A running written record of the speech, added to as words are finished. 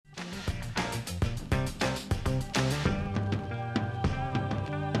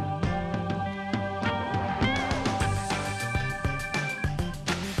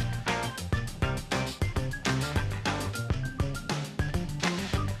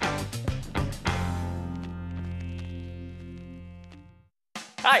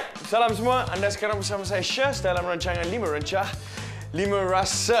Hai, salam semua. Anda sekarang bersama saya Syers dalam rancangan 5 Rencah, 5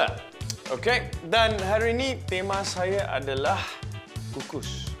 Rasa. Okey, dan hari ini tema saya adalah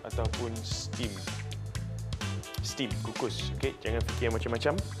kukus ataupun steam. Steam, kukus. Okey, jangan fikir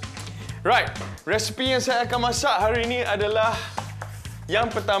macam-macam. Right, resipi yang saya akan masak hari ini adalah yang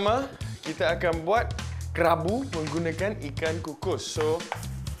pertama, kita akan buat kerabu menggunakan ikan kukus. So,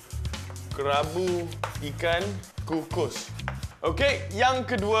 kerabu ikan kukus. Okey, yang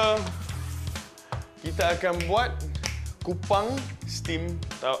kedua, kita akan buat kupang steam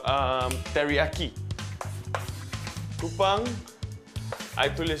teriyaki. Kupang, I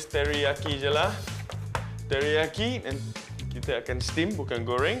tulis teriyaki je lah. Teriyaki, dan kita akan steam, bukan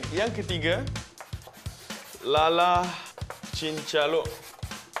goreng. Yang ketiga, lala cincalok.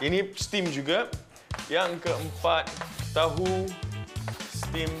 Ini steam juga. Yang keempat, tahu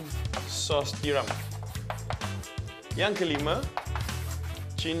steam sos tiram. Yang kelima,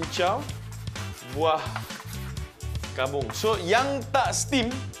 cincau buah kabung. So, yang tak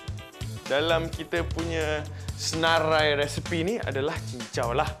steam dalam kita punya senarai resipi ni adalah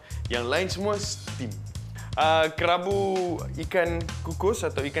cincau lah. Yang lain semua steam. Kerabu ikan kukus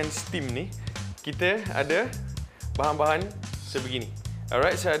atau ikan steam ni, kita ada bahan-bahan sebegini.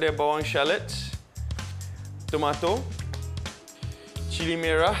 Alright, saya ada bawang shallots, tomato, cili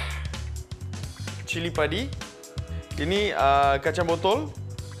merah, cili padi. Ini kacang botol,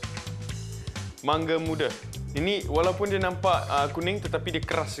 mangga muda. Ini walaupun dia nampak kuning tetapi dia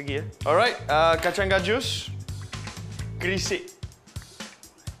keras lagi ya. Alright, kacang gajus, kerisik.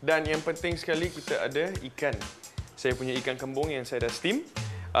 Dan yang penting sekali kita ada ikan. Saya punya ikan kembung yang saya dah steam.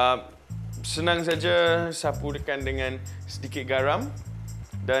 Senang saja sapukan dengan sedikit garam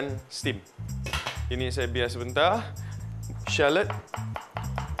dan steam. Ini saya biar sebentar. Shallot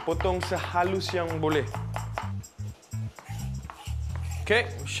potong sehalus yang boleh. Okey,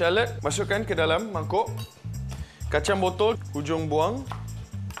 shallot masukkan ke dalam mangkuk. Kacang botol hujung buang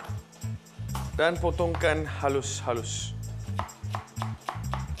dan potongkan halus-halus.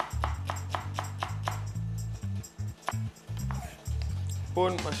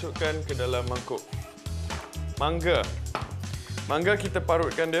 Pun masukkan ke dalam mangkuk. Mangga. Mangga kita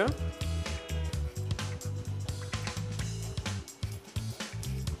parutkan dia.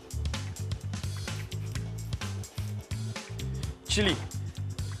 Cili.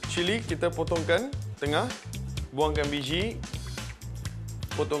 Cili kita potongkan tengah, buangkan biji,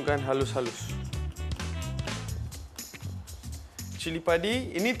 potongkan halus-halus. Cili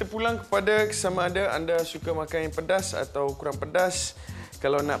padi, ini terpulang kepada sama ada anda suka makan yang pedas atau kurang pedas.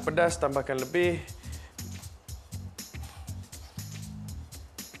 Kalau nak pedas, tambahkan lebih.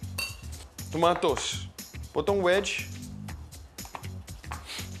 Tomatos, potong wedge,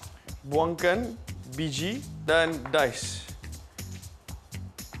 buangkan biji dan dice.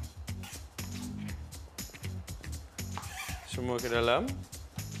 Semua ke dalam.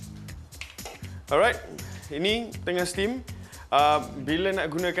 Alright, ini tengah steam. Bila nak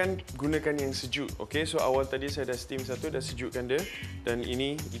gunakan yang sejuk. Okay, so awal tadi saya dah steam satu, dah sejukkan dia. Dan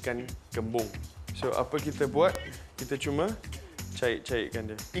ini ikan kembung. So apa kita buat? Kita cuma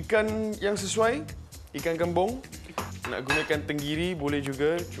cair-cairkan dia. Ikan yang sesuai, ikan kembung. Nak gunakan tenggiri boleh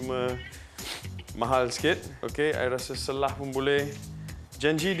juga, cuma mahal sikit. Okay, I rasa selah pun boleh.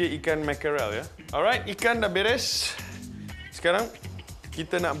 Janji dia ikan mackerel ya. Alright, ikan dah beres. Sekarang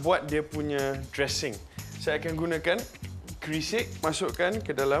kita nak buat dia punya dressing. Saya akan gunakan kerisik, masukkan ke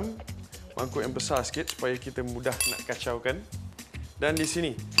dalam mangkuk yang besar sikit supaya kita mudah nak kacaukan. Dan di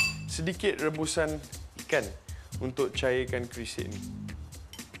sini sedikit rebusan ikan untuk cairkan kerisik ni.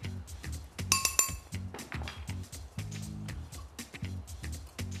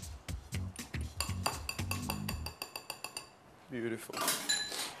 Beautiful.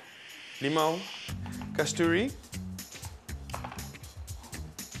 Limau, kasturi.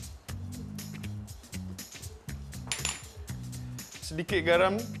 Sedikit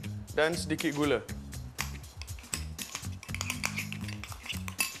garam dan sedikit gula.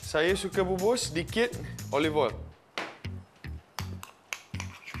 Saya suka bubur sedikit olive oil.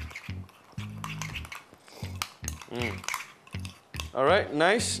 Alright,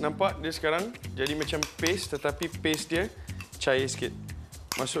 nice. Nampak dia sekarang jadi macam paste, tetapi paste dia cair sikit.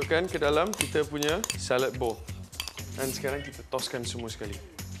 Masukkan ke dalam kita punya salad bowl. Dan sekarang kita toskan semua sekali.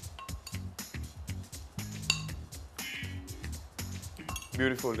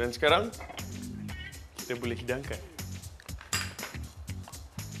 Beautiful. Dan sekarang kita boleh hidangkan.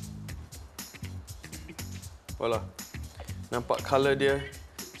 Voila. Nampak colour dia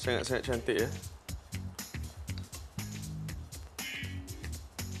sangat-sangat cantik ya.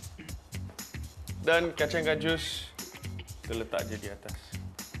 Dan kacang gajus terletak je di atas.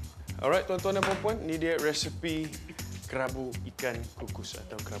 Alright, tuan-tuan dan puan-puan, ini dia resipi kerabu ikan kukus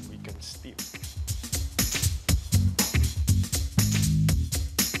atau kerabu ikan steam.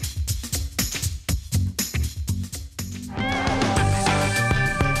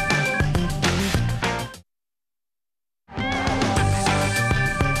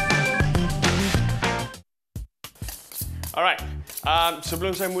 Alright,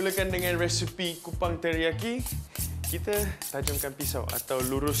 sebelum saya mulakan dengan resipi kupang teriyaki, kita tajamkan pisau atau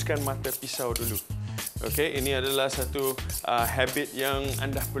luruskan mata pisau dulu. Okey, ini adalah satu habit yang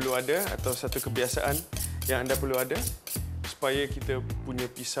anda perlu ada atau satu kebiasaan yang anda perlu ada supaya kita punya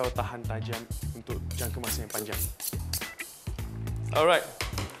pisau tahan tajam untuk jangka masa yang panjang. Alright,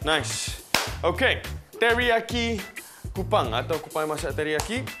 nice. Okey, teriyaki kupang atau kupang masak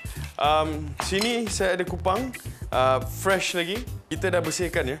teriyaki. Sini saya ada kupang fresh lagi. Kita dah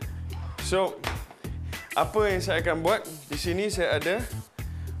bersihkan ya. So, apa yang saya akan buat? Di sini saya ada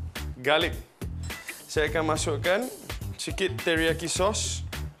garlic. Saya akan masukkan sikit teriyaki sauce.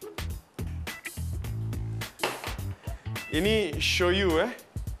 Ini shoyu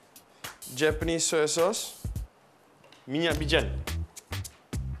Japanese soy sauce. Minyak bijan.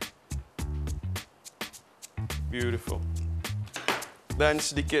 Beautiful. Dan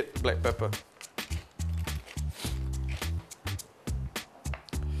sedikit black pepper.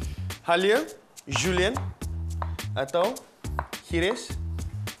 Halia, julienne atau hiris,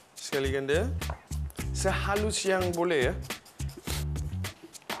 sekali ganda, sehalus yang boleh ya.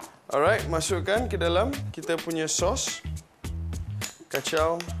 Alright, masukkan ke dalam kita punya sos,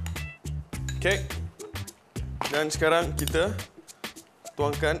 kacau, kek, dan sekarang kita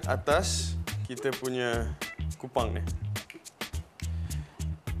tuangkan atas kita punya kupang ni.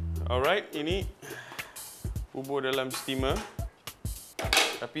 Alright, ini bubur dalam steamer.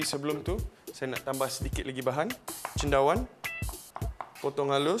 Tapi sebelum tu, saya nak tambah sedikit lagi bahan. Cendawan, potong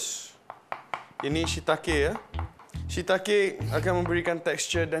halus. Ini shiitake ya. Shiitake akan memberikan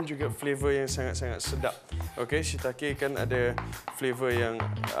tekstur dan juga flavor yang sangat-sangat sedap. Okey, shiitake kan ada flavor yang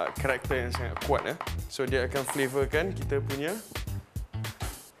karakter yang sangat kuat ya. So dia akan flavorkan kita punya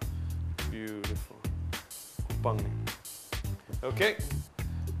beautiful kupang ni. Okey.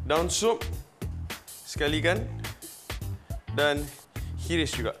 Daun sup sekalikan dan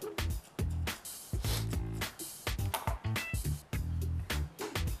hiris juga.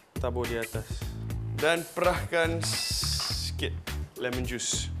 Tabur di atas. Dan perahkan sikit lemon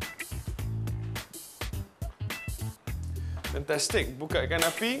juice. Fantastic. Bukakan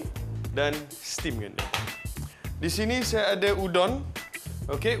api dan steamkan dia. Di sini saya ada udon.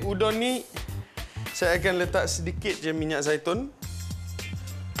 Okey, udon ni saya akan letak sedikit je minyak zaitun.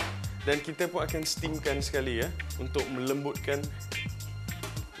 Dan kita pun akan steamkan sekali ya untuk melembutkan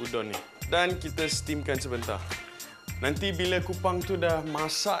udon ni. Dan kita steamkan sebentar. Nanti bila kupang tu dah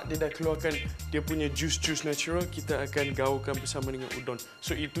masak, dia dah keluarkan dia punya jus-jus natural, kita akan gaulkan bersama dengan udon.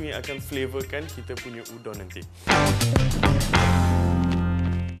 So itu yang akan flavorkan kita punya udon nanti.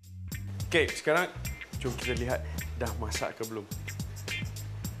 Okey, sekarang jom kita lihat dah masak ke belum.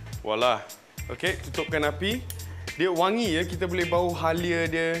 Voila. Okey, tutupkan api. Dia wangi ya, kita boleh bau halia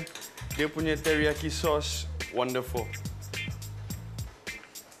dia. Dia punya teriyaki sauce wonderful.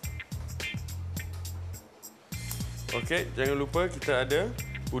 Okey, jangan lupa kita ada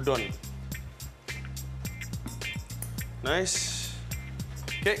udon. Nice.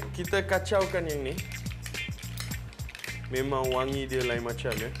 Okey, kita kacaukan yang ni. Memang wangi dia lain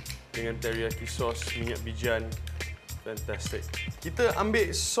macam ya. Dengan teriyaki sauce, minyak bijan. Fantastic. Kita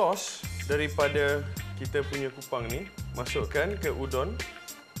ambil sos daripada kita punya kupang ni. Masukkan ke udon.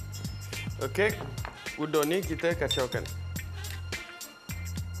 Okey, udon ni kita kacaukan.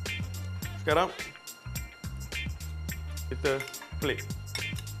 Sekarang kita plate.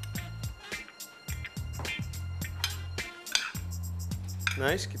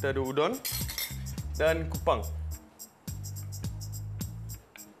 Nice, kita ada udon dan kupang.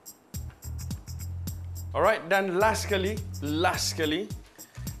 Alright, dan last sekali,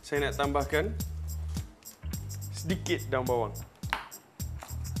 saya nak tambahkan sedikit daun bawang.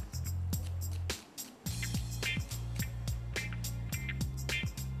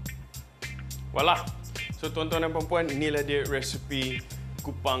 Voila. So tuan-tuan dan puan-puan, inilah dia resipi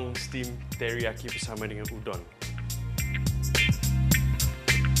kupang steam teriyaki bersama dengan udon.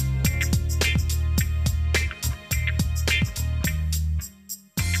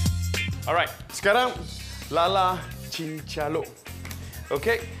 Alright, sekarang lala cincalok.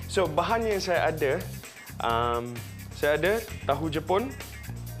 Okay, so bahan yang saya ada tahu Jepun,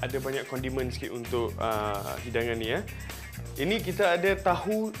 ada banyak kondimen sikit untuk hidangan ni ya. Ini kita ada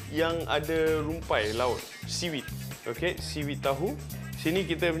tahu yang ada rumpai laut, seaweed. Okay, seaweed tahu. Sini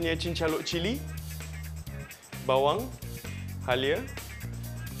kita punya cincaluk cili, bawang, halia,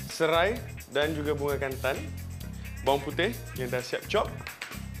 serai dan juga bunga kantan, bawang putih yang dah siap chop,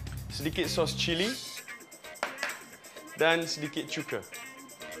 sedikit sos cili dan sedikit cuka.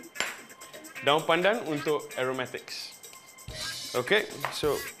 Daun pandan untuk aromatics. Okey,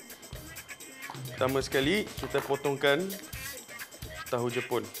 so pertama sekali kita potongkan tahu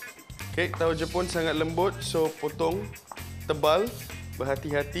Jepun. Okey, tahu Jepun sangat lembut, so potong tebal,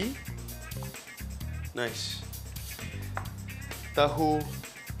 berhati-hati. Nice. Tahu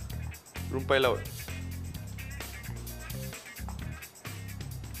rumpai laut.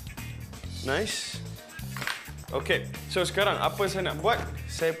 Nice. Okey, so sekarang apa saya nak buat?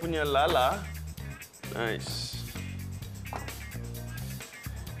 Saya punya lala. Nice.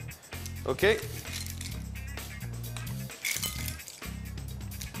 Okey.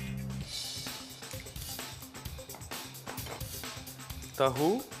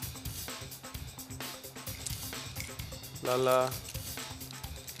 Tahu. Lala.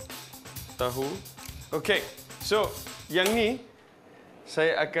 Tahu. Okey, so yang ni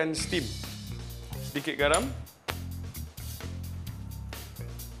saya akan steam. Sedikit garam.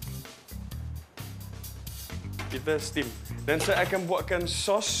 Kita steam. Dan saya akan buatkan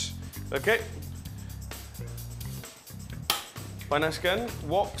sos. Okey. Panaskan,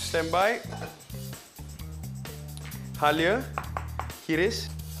 wok, standby. Halia, hiris.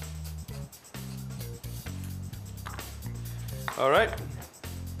 Alright.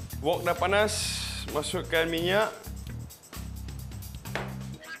 Wok dah panas, masukkan minyak.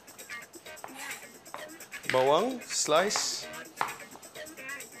 Bawang, slice.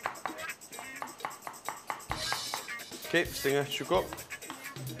 Okey, setengah cukup.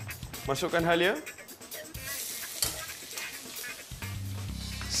 Masukkan halia.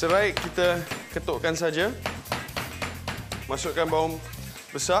 Serai kita ketukkan saja. Masukkan bawang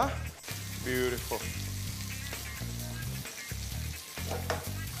besar. Beautiful.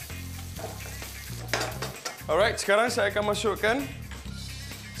 Alright, sekarang saya akan masukkan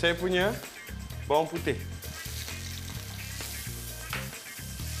saya punya bawang putih.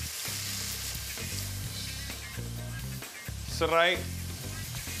 Serai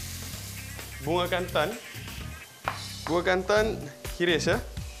bunga kantan. Bunga kantan hiris ya.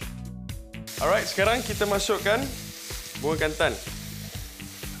 Alright, sekarang kita masukkan bunga kantan.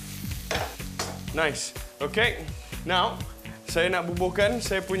 Nice. Okay. Now, saya nak bubuhkan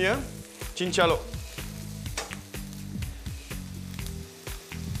saya punya cincaluk.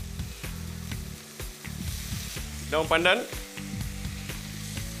 Daun pandan.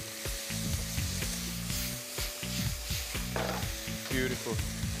 Beautiful.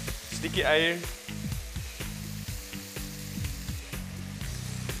 Sedikit air.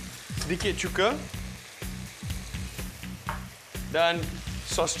 Sedikit cuka. Dan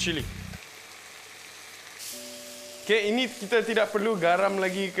sos cili. Okey, ini kita tidak perlu garam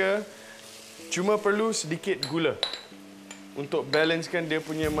lagi ke. Cuma perlu sedikit gula. Untuk balancekan dia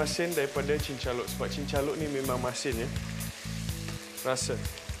punya masin daripada cincaluk. Sebab cincaluk ni memang masin ya. Rasa.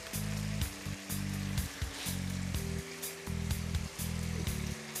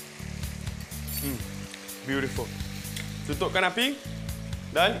 Beautiful. Tutupkan api.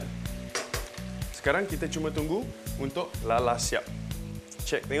 Dan sekarang kita cuma tunggu untuk lala siap.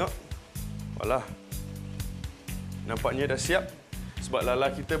 Cek tengok. Walah. Nampaknya dah siap. Sebab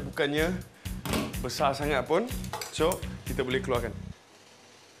lala kita bukannya besar sangat pun. So, kita boleh keluarkan.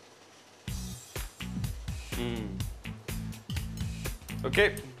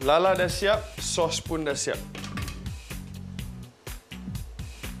 Okey, lala dah siap, sos pun dah siap.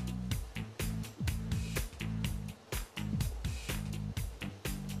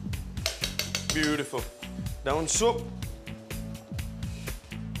 Beautiful. Daun sup.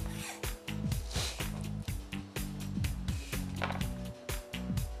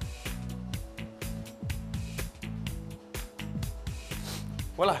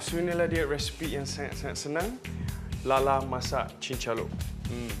 Walah, so inilah dia resipi yang sangat-sangat senang. Lala masak cincaluk.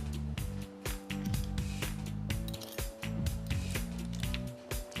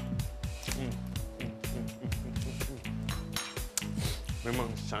 Memang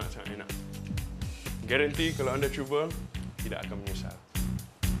sangat-sangat enak. Garanti kalau anda cuba, tidak akan menyesal.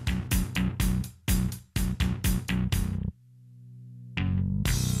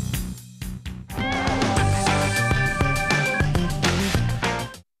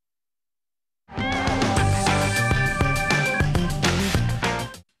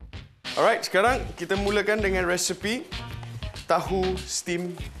 Alright, sekarang kita mulakan dengan resipi tahu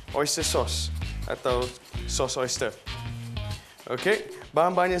steam oyster sauce atau sos oyster. Okey,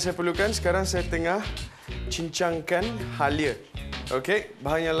 bahan-bahan yang saya perlukan sekarang saya tengah cincangkan halia. Okey,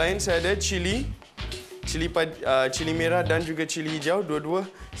 bahan yang lain saya ada cili merah dan juga cili hijau. Dua-dua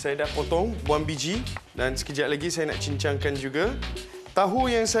saya dah potong, buang biji. Dan sekejap lagi saya nak cincangkan juga. Tahu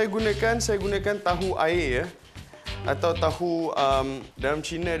yang saya gunakan tahu air ya. Atau tahu, dalam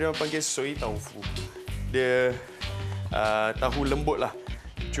Cina dia orang panggil soy tofu. Dia tahu lembut lah.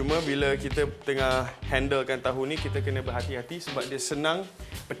 Cuma bila kita tengah handlekan tahu ni, kita kena berhati-hati sebab dia senang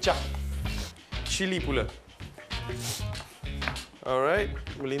pecah. Cili pula. Alright,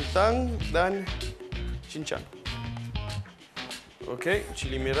 melintang dan cincang. Okey,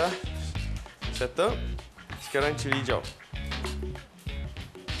 cili merah settle. Sekarang cili hijau.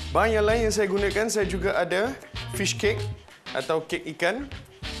 Bahan yang lain yang saya gunakan, saya juga ada fish cake atau kek ikan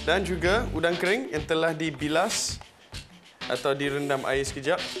dan juga udang kering yang telah dibilas atau direndam air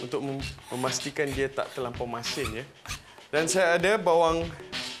sekejap untuk memastikan dia tak terlampau masin ya. Dan saya ada bawang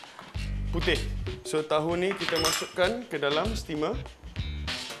putih. So tahu ni kita masukkan ke dalam steamer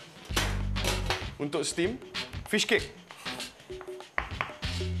untuk steam. Fish cake.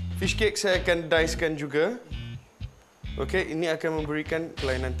 Fish cake saya akan dicekan juga. Okey, ini akan memberikan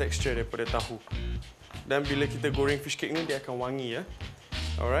kelainan tekstur daripada tahu. Dan bila kita goreng fish cake ni dia akan wangi ya.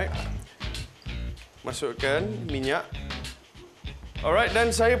 Alright. Masukkan minyak. Alright,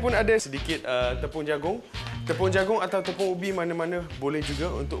 dan saya pun ada sedikit tepung jagung. Tepung jagung atau tepung ubi mana-mana boleh juga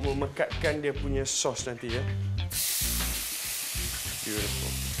untuk memekatkan dia punya sos nanti ya.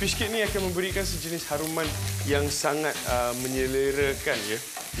 Beautiful. Fish cake ni akan memberikan sejenis haruman yang sangat menyelerakan ya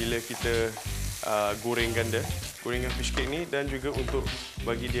bila kita gorengkan fish cake ni, dan juga untuk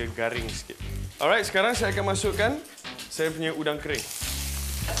bagi dia garing sikit. Alright, sekarang saya akan masukkan saya punya udang kering.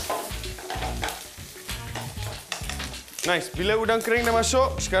 Nice. Bila udang kering dah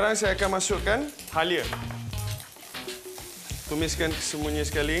masuk, sekarang saya akan masukkan halia. Tumiskan semuanya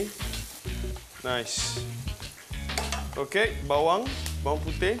sekali. Nice. Okey, bawang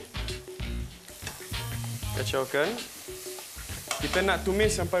putih. Kacaukan. Kita nak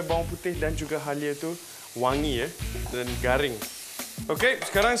tumis sampai bawang putih dan juga halia tu wangi ya dan garing. Okey,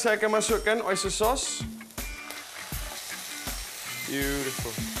 sekarang saya akan masukkan oyster sauce.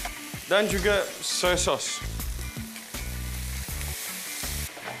 Beautiful. Dan juga soy sauce.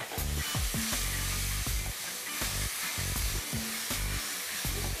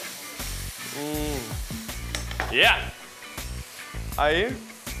 Ya. Air.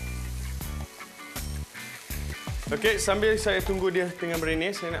 Okey, sambil saya tunggu dia tengah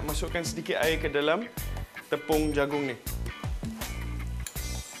berenis, saya nak masukkan sedikit air ke dalam tepung jagung ni.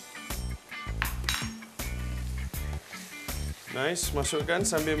 Nice, masukkan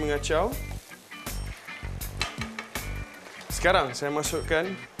sambil mengacau. Sekarang saya masukkan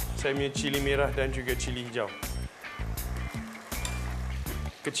saya punya cili merah dan juga cili hijau.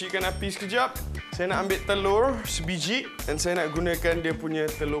 Kecilkan api sekejap. Saya nak ambil telur sebiji dan saya nak gunakan dia punya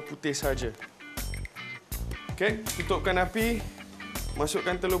telur putih saja. Okey, tutupkan api.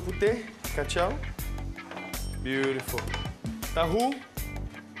 Masukkan telur putih, kacau. Beautiful. Tahu.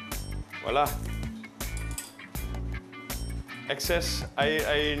 Voila. Excess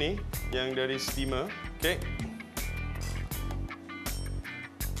air-air ni yang dari steamer. Okey.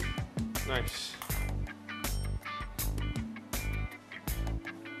 Nice.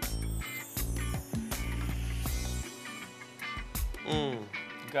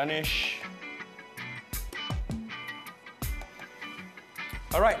 Garnish.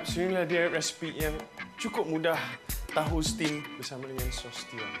 Alright, so inilah dia resipi yang cukup mudah, tahu steam bersama dengan sos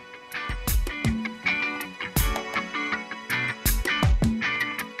tiram.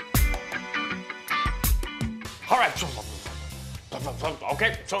 Alright,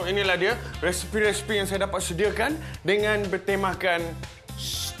 okay, so inilah dia resipi-resipi yang saya dapat sediakan dengan bertemakan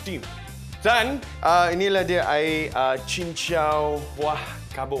steam. Dan inilah dia air cincau buah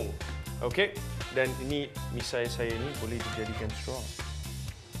kabung. Okey. Dan ini misai saya ni boleh dijadikan straw.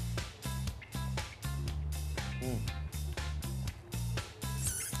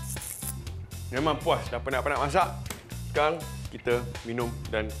 Memang puas dah penat-penat masak. Sekarang kita minum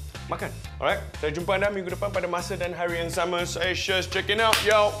dan makan. Alright. Saya jumpa anda minggu depan pada masa dan hari yang sama. Saya Sherson checking out.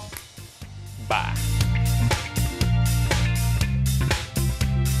 Yo.